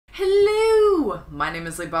my name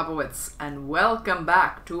is Leebobawitz, and welcome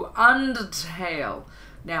back to Undertale.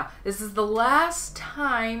 Now, this is the last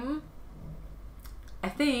time, I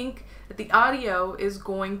think, that the audio is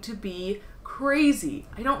going to be crazy.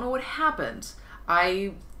 I don't know what happened.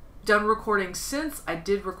 I've done recordings since, I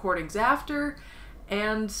did recordings after,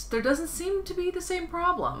 and there doesn't seem to be the same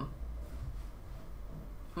problem.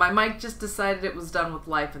 My mic just decided it was done with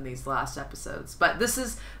life in these last episodes. But this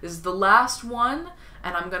is the last one,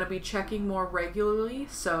 and I'm going to be checking more regularly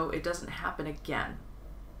so it doesn't happen again.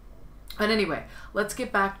 But anyway, let's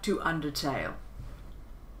get back to Undertale.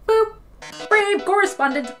 Boop! Brave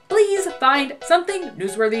correspondent, please find something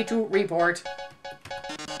newsworthy to report.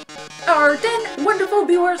 Our 10 wonderful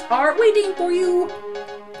viewers are waiting for you.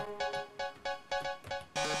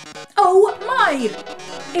 Oh my!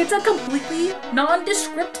 It's a completely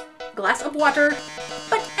nondescript glass of water,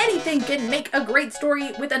 but anything can make a great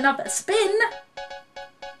story with enough spin.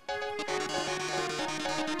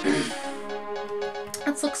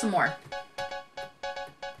 Let's look some more.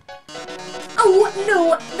 Oh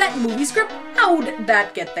no, that movie script, how'd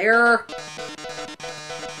that get there?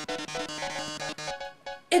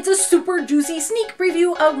 It's a super juicy sneak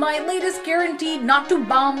preview of my latest guaranteed not to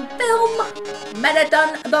bomb film,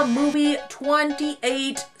 Metatron the Movie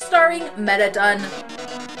 28, starring Metatron.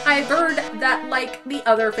 I've heard that, like the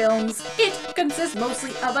other films, it consists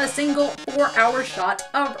mostly of a single 4-hour shot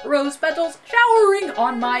of rose petals showering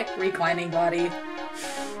on my reclining body.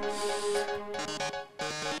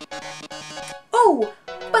 Oh,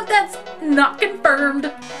 but that's not confirmed.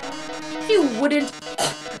 You wouldn't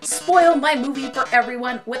spoil my movie for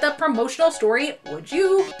everyone with a promotional story, would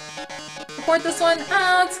you? Report this one?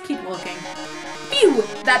 Let's keep looking. Phew,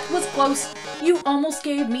 that was close. You almost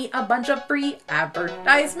gave me a bunch of free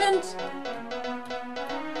advertisement.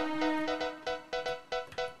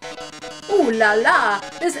 Ooh la la,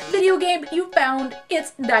 this video game you found,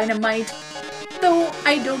 it's dynamite. Though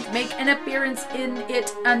I don't make an appearance in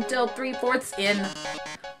it until 3/4 in.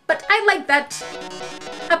 But I like that.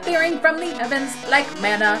 Appearing from the heavens like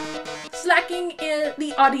manna, slaking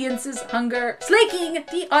the audience's hunger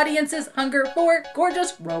for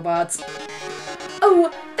gorgeous robots.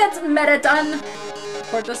 Oh, that's Metatron.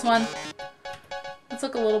 Report this one. Let's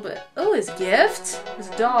look a little bit. Oh, his gift, his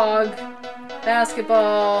dog,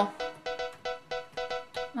 basketball.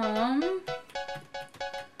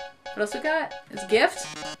 What else we got? His gift.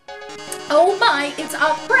 Oh my, it's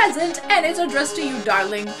a present and it's addressed to you,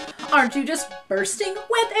 darling. Aren't you just bursting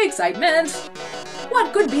with excitement?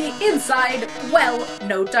 What could be inside? Well,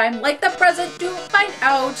 no time like the present to find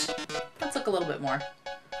out. Let's look a little bit more.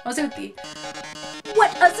 Let's see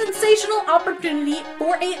what a sensational opportunity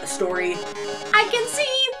for a story. I can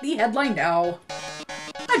see the headline now.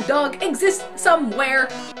 A dog exists somewhere.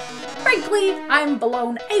 Frankly, I'm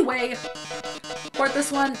blown away. Report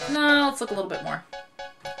this one. No, let's look a little bit more.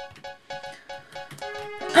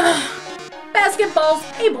 Basketball's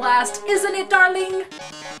a blast, isn't it, darling?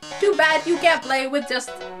 Too bad you can't play with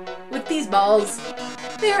these balls.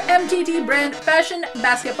 They're MTT brand fashion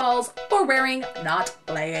basketballs for wearing, not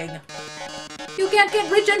playing. You can't get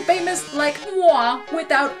rich and famous like moi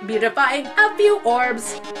without beautifying a few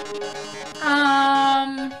orbs.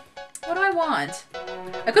 What do I want?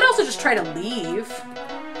 I could also just try to leave.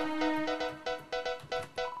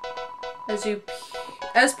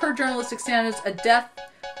 As per journalistic standards, a death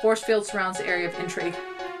force field surrounds the area of intrigue.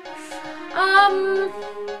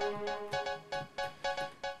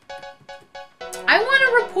 I want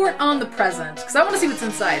to report on the present, because I want to see what's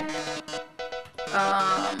inside.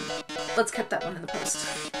 Let's cut that one in the post.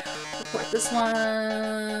 Report this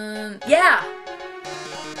one. Yeah!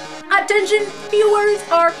 Attention, viewers!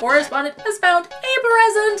 Our correspondent has found a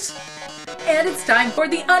present! And it's time for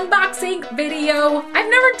the unboxing video. I've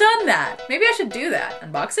never done that. Maybe I should do that.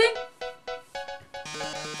 Unboxing?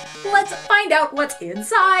 Let's find out what's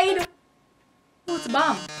inside. Oh, it's a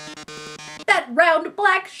bomb. That round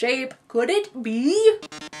black shape, could it be?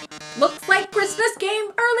 Looks like Christmas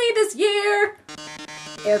came early this year.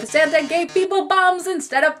 If Santa gave people bombs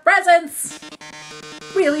instead of presents.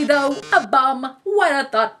 Really though, a bomb, what a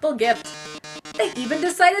thoughtful gift. They even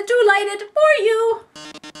decided to light it for you.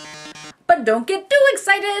 But don't get too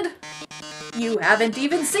excited. You haven't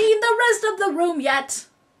even seen the rest of the room yet.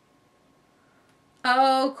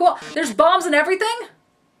 Oh, cool. There's bombs and everything?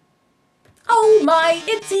 Oh my,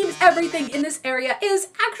 it seems everything in this area is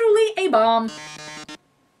actually a bomb.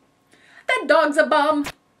 That dog's a bomb.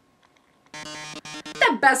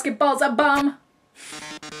 That basketball's a bomb.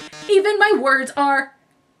 Even my words are.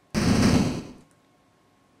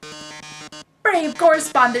 Brave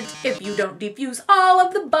correspondent, if you don't defuse all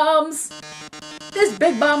of the bombs, This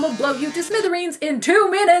big bomb will blow you to smithereens in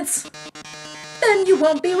 2 minutes. Then you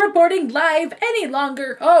won't be reporting live any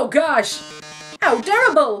longer. Oh gosh. How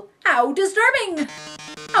terrible. How disturbing.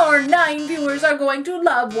 Our 9 viewers are going to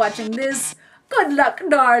love watching this. Good luck,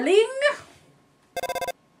 darling.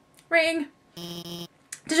 Ring.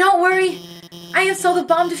 Don't worry. I installed the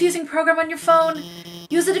bomb defusing program on your phone.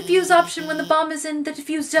 Use the defuse option when the bomb is in the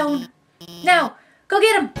defuse zone. Now, go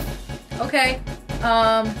get him. Okay.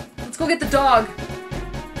 Let's go get the dog.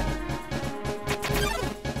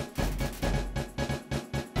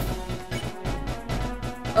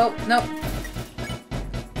 Oh, no.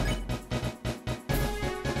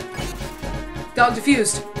 Dog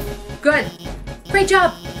defused. Good. Great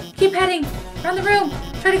job. Keep heading around the room.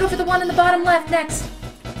 Try to go for the one in the bottom left next.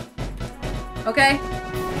 Okay.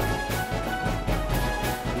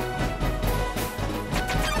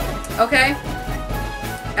 Okay.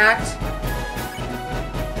 Act.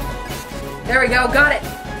 There we go. Got it.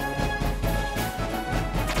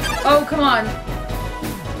 Oh, come on.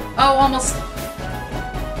 Oh, almost.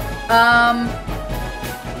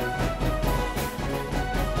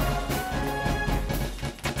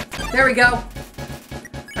 There we go.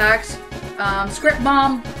 Act. Script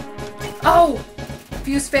bomb. Oh!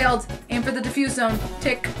 Fuse failed. Aim for the defuse zone.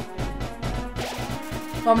 Tick.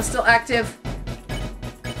 Bomb is still active.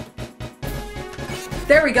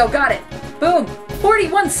 There we go. Got it. Boom.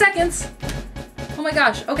 41 seconds. Oh my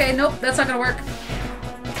gosh. Okay, nope. That's not gonna work.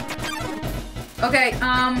 Okay,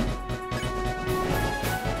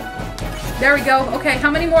 there we go. Okay, how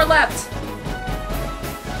many more left?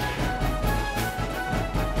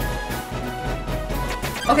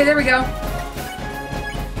 Okay, there we go.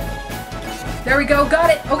 There we go.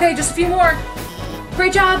 Got it. Okay, just a few more.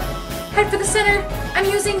 Great job. Head for the center. I'm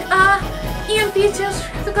using, EMP. Just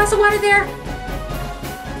a glass of water there.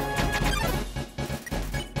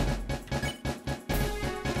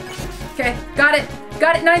 Okay, got it.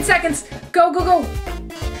 Got it. 9 seconds. Go, go, go.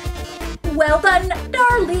 Well done,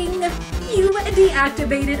 darling. You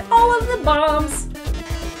deactivated all of the bombs.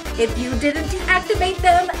 If you didn't deactivate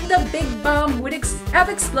them, the big bomb would have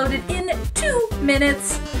exploded in 2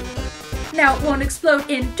 minutes. Now it won't explode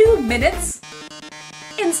in 2 minutes.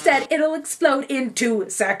 Instead, it'll explode in 2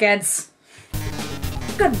 seconds.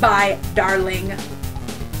 Goodbye, darling.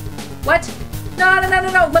 What? No, no, no,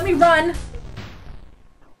 no, no. Let me run.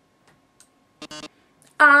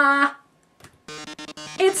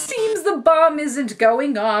 It seems the bomb isn't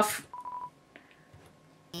going off.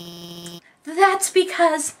 That's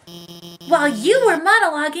because while you were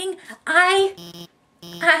monologuing, I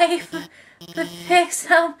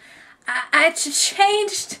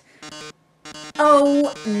changed.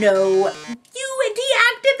 Oh no, you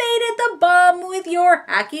deactivated the bomb with your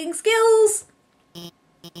hacking skills.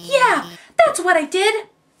 Yeah, that's what I did.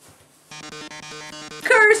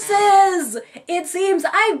 Curses! It seems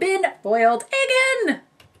I've been foiled again.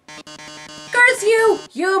 Curse you,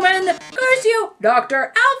 human! Curse you,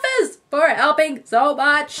 Dr. Alphys, for helping so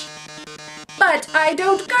much. But I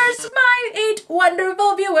don't curse my 8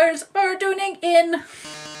 wonderful viewers for tuning in.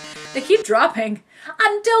 They keep dropping.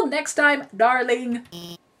 Until next time, darling.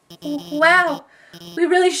 Wow, we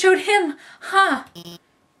really showed him, huh?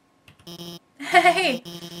 Hey,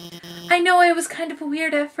 I know I was kind of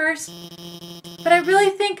weird at first, but I really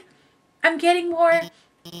think I'm getting more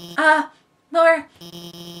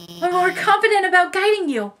confident about guiding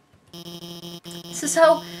you.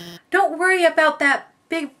 So don't worry about that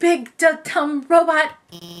big dumb robot.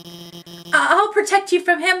 I'll protect you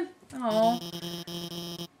from him. Oh.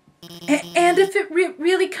 And if it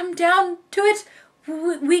really come down to it,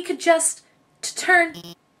 we could just turn.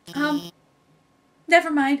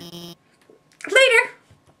 Never mind. Later.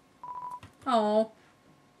 Oh.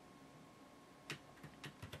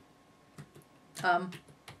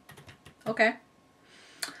 Okay.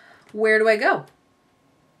 Where do I go?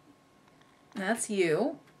 That's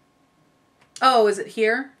you. Oh, is it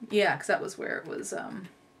here? Yeah, because that was where it was,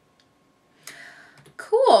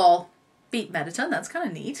 Cool. Beat Metaton, that's kind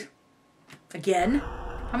of neat. Again?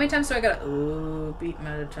 How many times do I gotta... Ooh, beat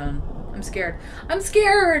Metaton. I'm scared. I'm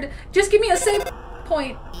scared! Just give me a save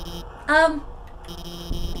point.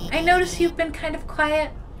 I notice you've been kind of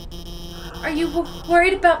quiet. Are you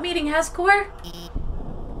worried about meeting Ascor?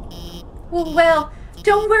 Well,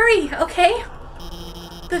 don't worry, okay?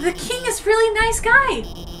 The king is a really nice guy.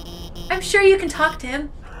 I'm sure you can talk to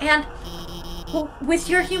him, and with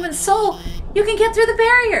your human soul, you can get through the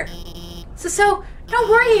barrier. So no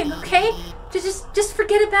worrying, okay? Just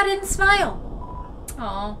forget about it and smile.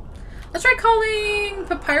 Aw. Let's try calling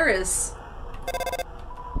Papyrus.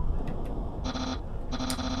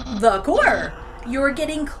 The core. You're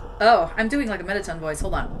getting Oh, I'm doing like a Mettaton voice.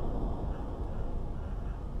 Hold on.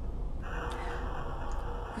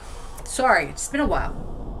 Sorry, it's been a while.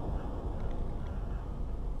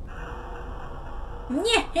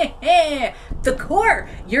 The core!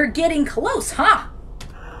 You're getting close, huh?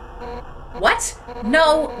 What?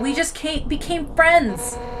 No, we just became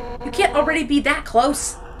friends. You can't already be that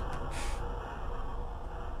close.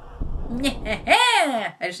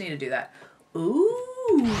 I just need to do that.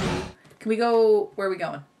 Ooh. Can we go... Where are we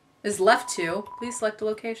going? Is left 2. Please select a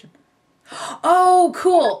location. Oh,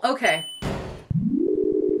 cool. Okay.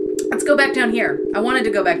 Let's go back down here. I wanted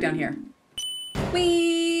to go back down here.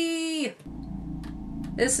 Whee!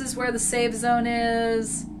 This is where the save zone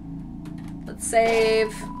is. Let's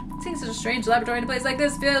save. Seeing such a strange laboratory in a place like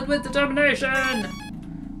this filled with determination.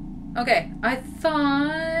 Okay, I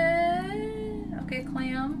thought... Okay,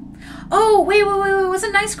 clam. Oh, wait. Was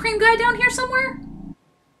an ice cream guy down here somewhere?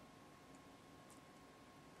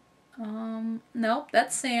 Nope,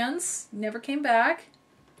 that's Sans. Never came back.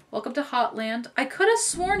 Welcome to Hotland. I could have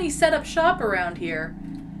sworn he set up shop around here.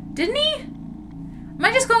 Didn't he? Am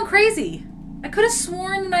I just going crazy? I could have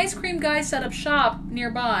sworn an ice cream guy set up shop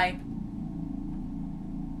nearby.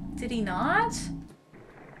 Did he not?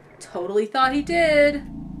 Totally thought he did.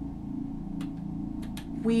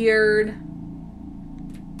 Weird.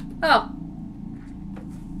 Oh.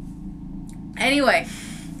 Anyway.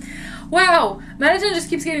 Wow. Mettaton just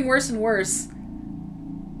keeps getting worse and worse.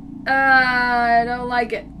 I don't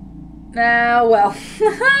like it. Well.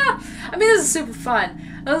 I mean, this is super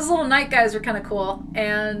fun. Those little night guys are kind of cool.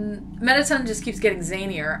 And Mettaton just keeps getting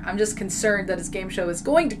zanier. I'm just concerned that his game show is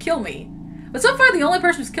going to kill me. But so far, the only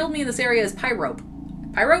person who's killed me in this area is Pyrope.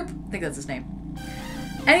 Pyrope? I think that's his name.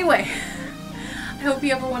 Anyway. I hope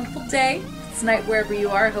you have a wonderful day. It's night wherever you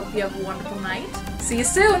are. I hope you have a wonderful night. See you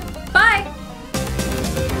soon. Bye!